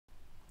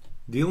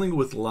dealing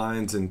with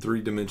lines in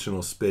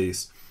three-dimensional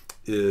space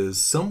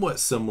is somewhat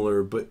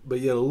similar, but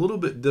yet a little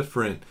bit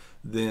different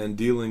than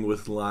dealing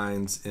with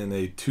lines in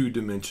a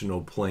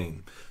two-dimensional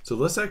plane. So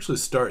let's actually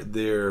start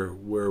there,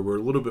 where we're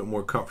a little bit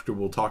more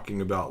comfortable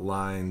talking about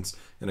lines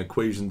and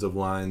equations of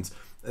lines,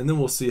 and then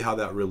we'll see how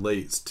that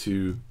relates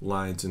to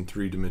lines in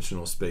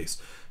three-dimensional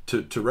space.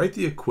 To write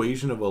the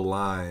equation of a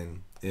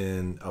line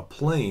in a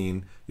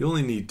plane, you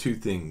only need two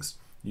things.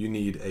 You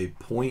need a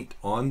point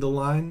on the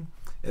line,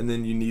 and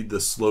then you need the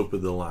slope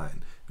of the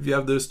line. If you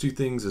have those two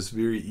things, it's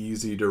very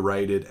easy to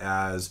write it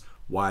as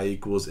y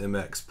equals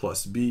mx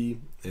plus b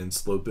in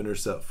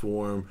slope-intercept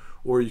form,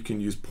 or you can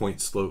use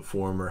point-slope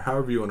form, or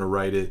however you want to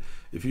write it.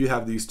 If you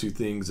have these two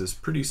things, it's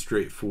pretty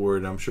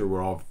straightforward. I'm sure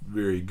we're all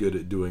very good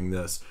at doing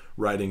this,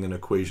 writing an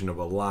equation of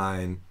a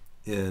line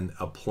in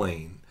a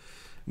plane.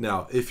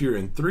 Now, if you're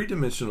in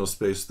three-dimensional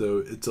space, though,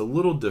 it's a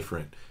little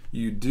different.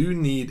 You do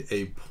need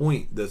a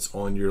point that's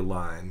on your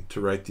line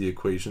to write the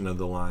equation of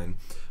the line,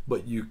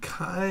 but you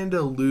kind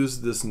of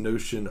lose this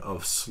notion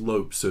of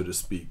slope, so to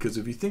speak. Because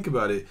if you think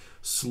about it,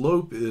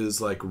 slope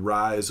is like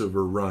rise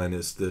over run.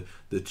 It's the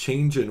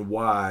change in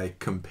y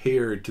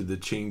compared to the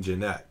change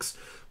in x.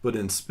 But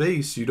in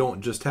space, you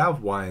don't just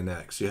have y and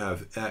x. You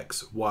have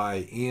x,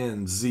 y,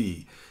 and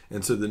z.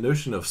 And so the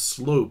notion of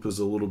slope is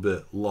a little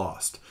bit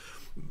lost.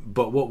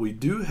 But what we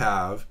do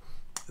have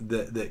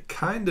that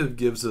kind of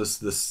gives us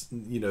this,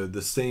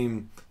 the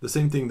same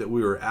thing that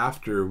we were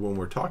after when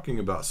we're talking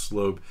about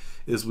slope,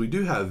 is we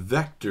do have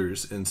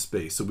vectors in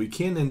space. So we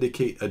can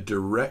indicate a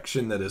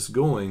direction that it's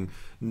going,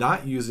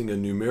 not using a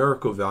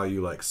numerical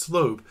value like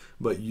slope,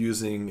 but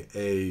using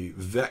a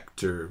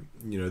vector,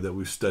 that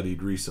we've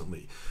studied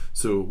recently.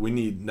 So we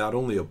need not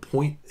only a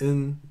point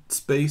in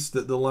space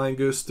that the line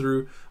goes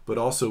through, but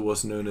also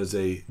what's known as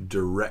a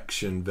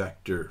direction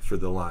vector for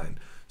the line.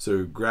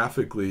 So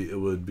graphically, it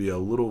would be a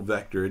little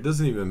vector. It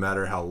doesn't even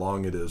matter how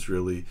long it is,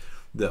 really,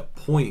 that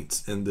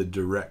points in the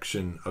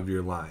direction of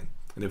your line.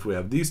 And if we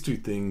have these two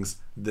things,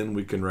 then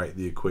we can write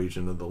the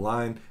equation of the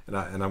line. And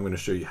I'm going to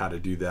show you how to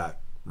do that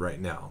right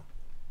now.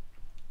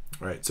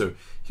 All right, so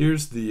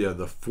here's the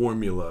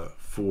formula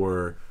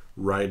for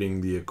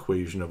writing the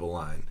equation of a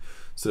line.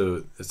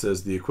 So it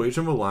says the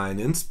equation of a line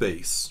in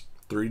space,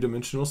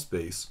 three-dimensional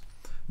space,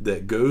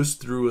 that goes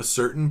through a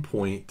certain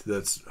point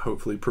that's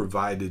hopefully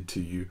provided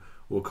to you.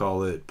 We'll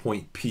call it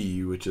point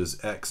P, which is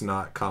x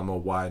naught, comma,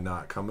 y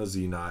naught, comma,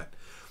 z naught,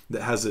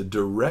 that has a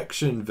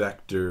direction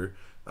vector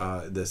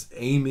that's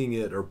aiming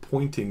it or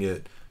pointing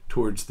it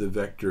towards the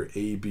vector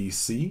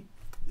ABC,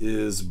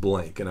 is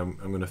blank. And I'm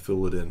going to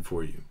fill it in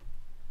for you.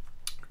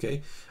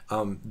 Okay.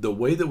 The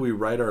way that we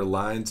write our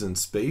lines in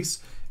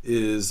space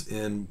is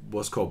in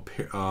what's called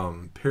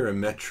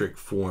parametric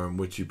form,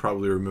 which you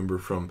probably remember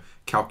from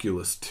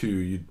Calculus 2.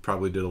 You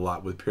probably did a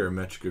lot with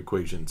parametric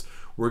equations.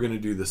 We're going to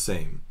do the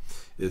same.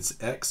 It's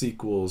x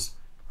equals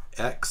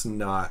x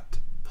naught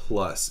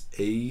plus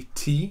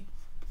at,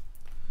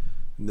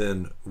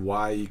 then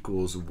y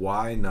equals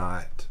y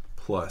naught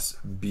plus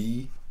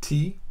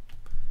bt,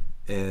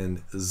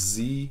 and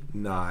z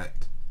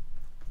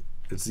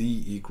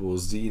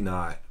equals z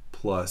naught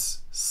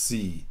plus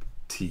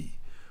ct,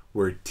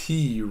 where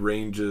t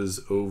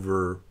ranges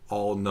over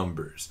all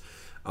numbers.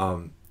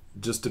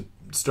 Just to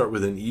start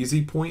with an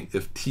easy point,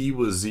 if t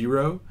was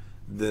 0,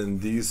 then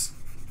these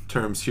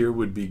terms here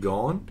would be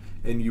gone,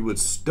 and you would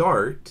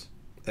start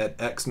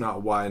at x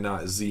naught, y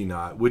naught, z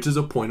naught, which is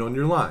a point on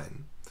your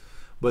line.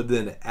 But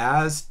then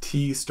as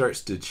t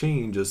starts to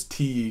change, as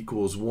t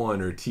equals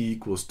 1 or t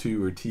equals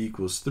 2 or t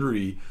equals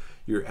 3,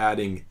 you're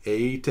adding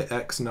a to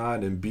x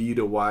naught and b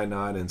to y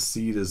naught and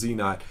c to z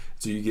naught,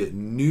 so you get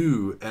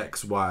new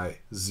x, y,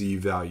 z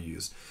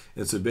values.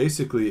 And so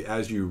basically,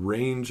 as you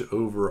range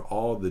over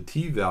all the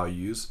t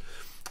values,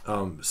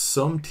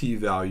 some t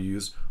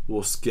values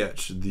will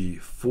sketch the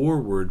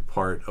forward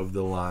part of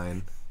the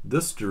line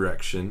this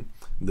direction.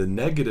 The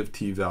negative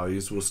t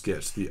values will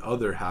sketch the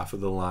other half of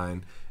the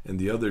line in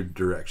the other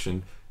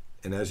direction.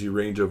 And as you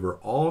range over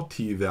all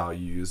t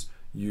values,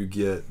 you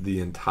get the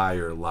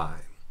entire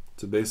line.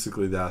 So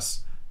basically,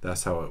 that's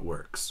how it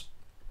works.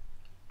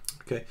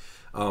 Okay.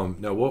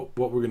 Now what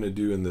we're going to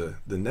do in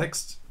the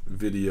next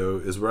video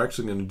is we're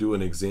actually going to do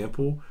an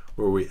example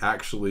where we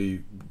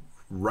actually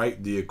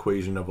write the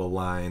equation of a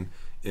line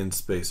in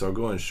space. So I'll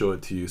go and show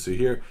it to you. So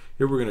here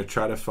we're going to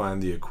try to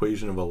find the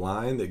equation of a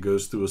line that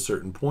goes through a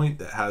certain point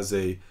that has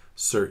a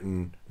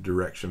certain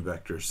direction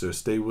vector. So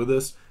stay with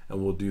us,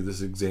 and we'll do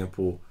this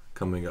example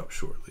coming up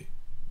shortly.